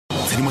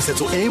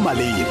tshedimosetso e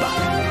maleba,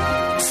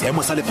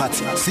 seemo sa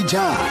lefatshe se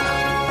jang,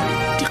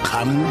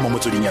 dikgang mo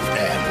Motsweding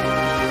FM,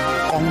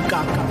 konka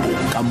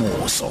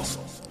bokamoso.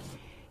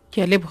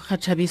 Ke a leboga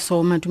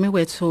Thabiso. Madume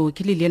wetso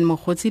ke Lillian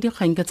Mogotsi,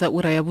 dikgang tsa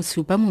ura ya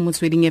bosupa mo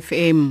Motsweding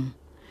FM.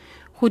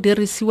 Go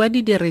dirisiwa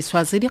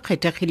didiriswa tse di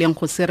kgethegileng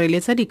go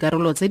sireletsa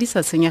dikarolo tse di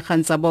sa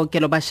senyegang tsa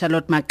bookelo ba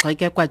Charlotte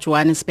Maxeke kwa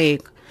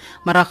Johannesburg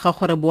morago ga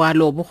gore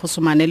boalo bo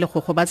gosomane le go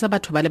gobatsa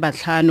batho ba le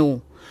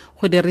batlhano.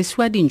 Go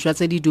dirisiwa dintšhwa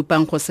tse di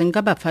dupang go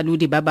senka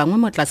bafalodi ba bangwe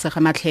mo tlase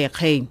ga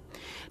matlhekge.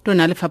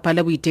 Tona Lefapha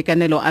la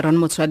Boitekanelo Aaron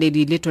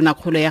Motsoaledi le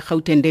tonakgolo ya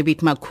Gauteng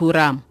David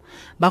Makhura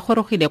ba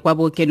gorogile kwa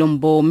bookelong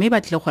bo mme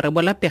ba tlile gore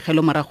bola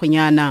pegelo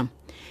moragonyana.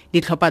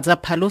 Ditlhopha tsa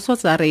phaloso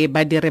tsa re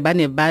badiri ba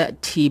ne ba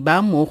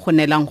thiba mo go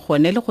nelang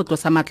gone le go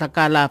tlosa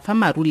matlakala fa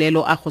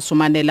marulelo a go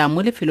somanela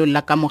mo lefelong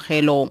la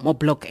kamogelo mo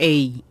Block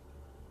A.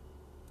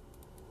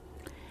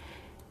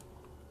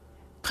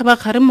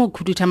 Khabagare mo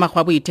khuduthamagwa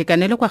wa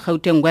boitekanelo kwa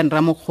Gauteng Gwen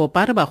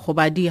Ramokgopa re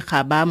bagobadi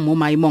ga ba mo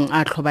maimong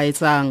a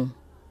tlhobaetsang.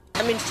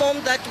 I'm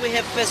informed that we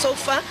have so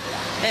far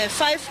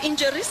 5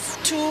 injuries.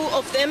 2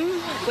 of them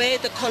were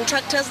the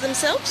contractors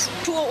themselves,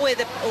 2 were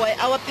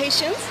our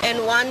patients, and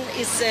 1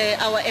 is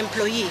our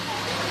employee.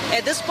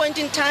 At this point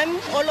in time,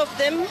 all of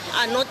them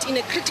are not in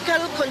a critical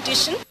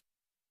condition.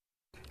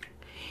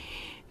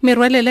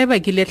 Merwalela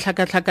bakile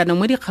tlhakatlhakano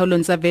mo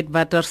dikgaolong tsa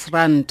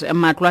Witwatersrand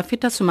matlo a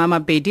feta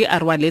 20 a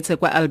rwaletse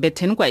kwa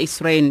Alberton kwa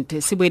East-Rand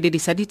se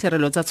boededisa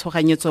ditirelo tsa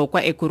tshoganyetso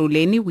kwa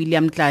Ekurhuleni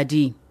William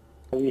Tladi.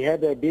 We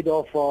had a bit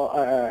of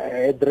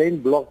a drain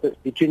block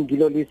between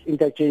Gilolis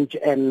Interchange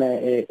and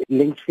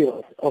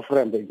Linksfield of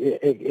Ramp,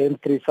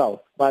 M3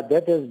 South. But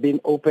that has been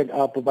opened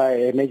up by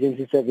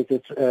emergency services,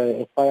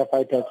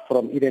 firefighters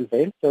from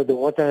Edenvale. So the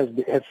water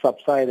has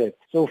subsided.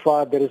 So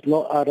far, there is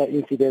no other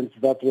incidents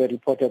that were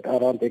reported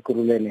around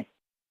Ekurhuleni.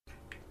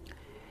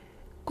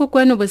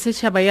 Kokwano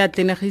bosetšhaba ya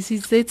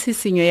tlenegisitse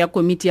tshisinyo ya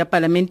komiti ya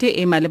palamente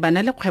e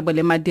malebana le kgwebo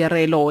le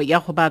madirelo ya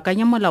go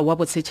baakanya molao wa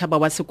bosetšhaba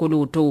wa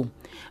sekoloto.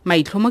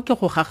 Maitlhomo ke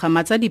go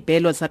gagamatsa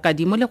dipeelo tsa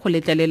kadimo le go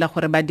letlelela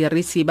gore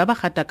badirisi ba ba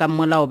gatakang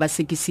molao ba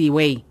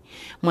sekisiwe.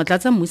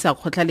 Motlatsa Musa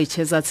Kgotla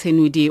Letšheza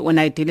Tshenudi o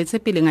na eteletse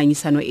pele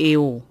ngangisano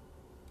eo.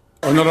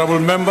 Honorable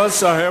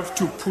members, I have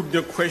to put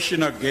the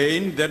question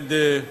again that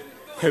the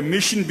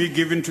permission be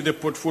given to the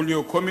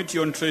Portfolio Committee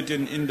on Trade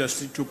and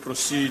Industry to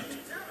proceed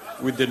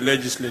with the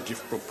legislative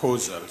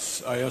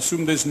proposals. I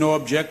assume there's no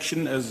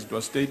objection, as it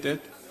was stated.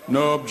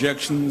 No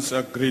objections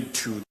agreed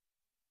to.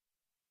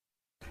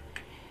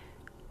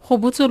 Go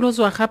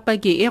botsoloswa ga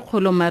pake e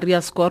kgolo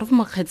Maria Scorf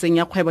mo kgetseng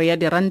ya kgwebo ya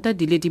diranta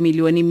di le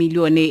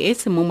dimilione e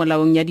se mo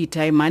molaong ya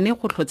ditaemane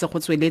go tlhotse go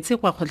tsweletse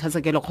kwa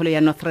kgotlatshekelo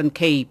ya Northern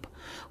Cape.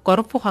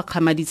 Korofo ga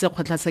kgamaditse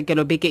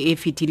kgotlatshekelo beke e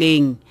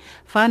fetileng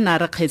fa na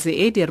re kgetse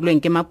e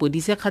dirilweng ke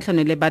mapodisi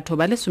kgatlhano le batho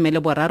ba le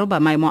 13 ba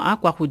maemo a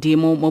kwa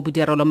godimo mo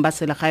bodirelong ba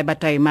selegae ba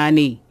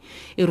taemane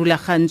e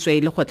rulagantswe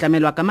le go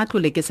tlamelwa ka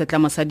matlole ke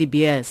setlamo sa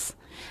DBS.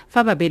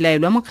 Fa ba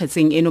belaelwa mo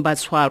kgetseng eno ba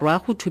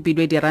tshwarwa go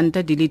thupilwe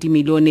diranta di le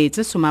dimilione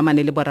tse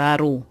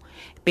 13.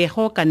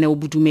 Pego ka ne o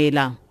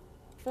budumela.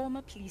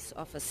 Former police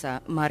officer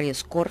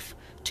Marius Korf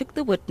took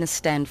the witness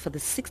stand for the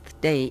 6th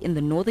day in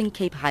the Northern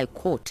Cape High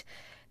Court.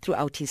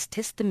 Throughout his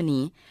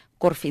testimony,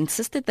 Korf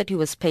insisted that he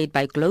was paid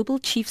by Global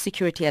Chief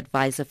Security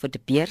Advisor for De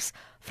Beers,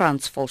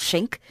 Frans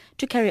Volschenk,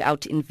 to carry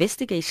out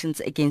investigations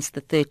against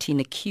the 13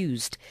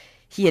 accused.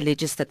 He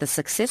alleges that the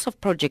success of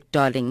Project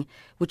Darling,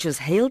 which was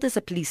hailed as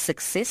a police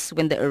success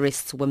when the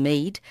arrests were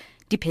made,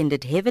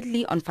 depended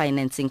heavily on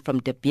financing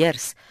from De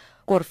Beers.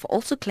 Korf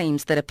also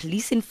claims that a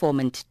police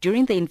informant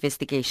during the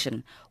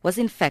investigation was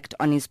in fact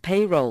on his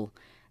payroll.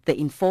 The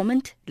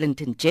informant,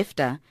 Linton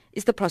Jefter,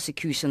 is the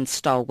prosecution's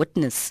star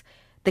witness.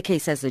 The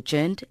case has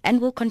adjourned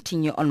and will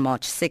continue on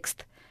March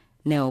 6th.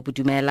 Neo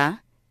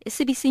Budumela,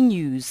 SABC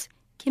News,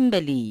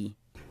 Kimberley.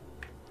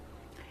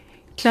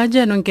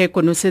 Tlajanong ke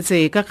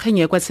konosetse ka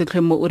kganye kwa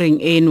setlheng mo ureng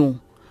eno.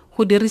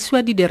 Go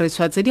dirisiwa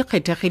didiriswa tse di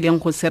kgethegileng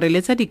go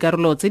sireletsa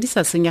dikarolo tse di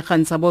sa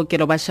senyegang tsa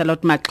bookelo ba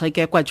Charlotte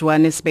Maxeke kwa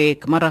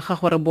Johannesburg morago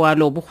gore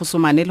boalo bo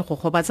gosomane le go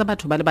gobatsa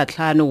batho ba le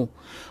batlhano.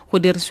 Go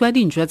dirisiwa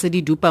dintšhwa tse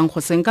di dupang go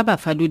senka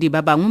bafalodi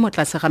ba bangwe mo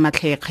tlase ga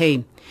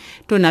matlhekge.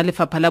 Tona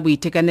Lefapha la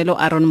Boitekanelo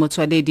Aaron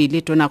Motsoaledi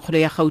le tonakgolo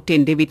ya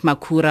Gauteng David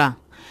Makhura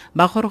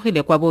ba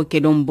gorogile kwa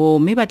bookelong bo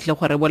mme ba tlile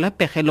gore bola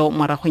pegelo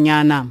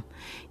moragonyana.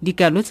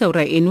 Dikalo tsa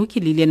ura eno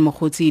ke Lillian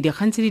Mogotsi,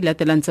 dikgang tse di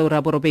latelang tsa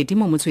ura borobedi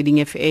mo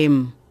Motsweding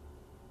FM.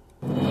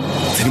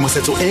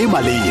 Tshedimosetso e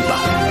maleba,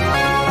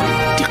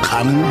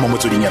 dikgang mo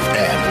Motsweding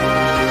FM,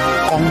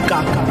 konka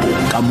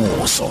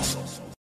bokamoso.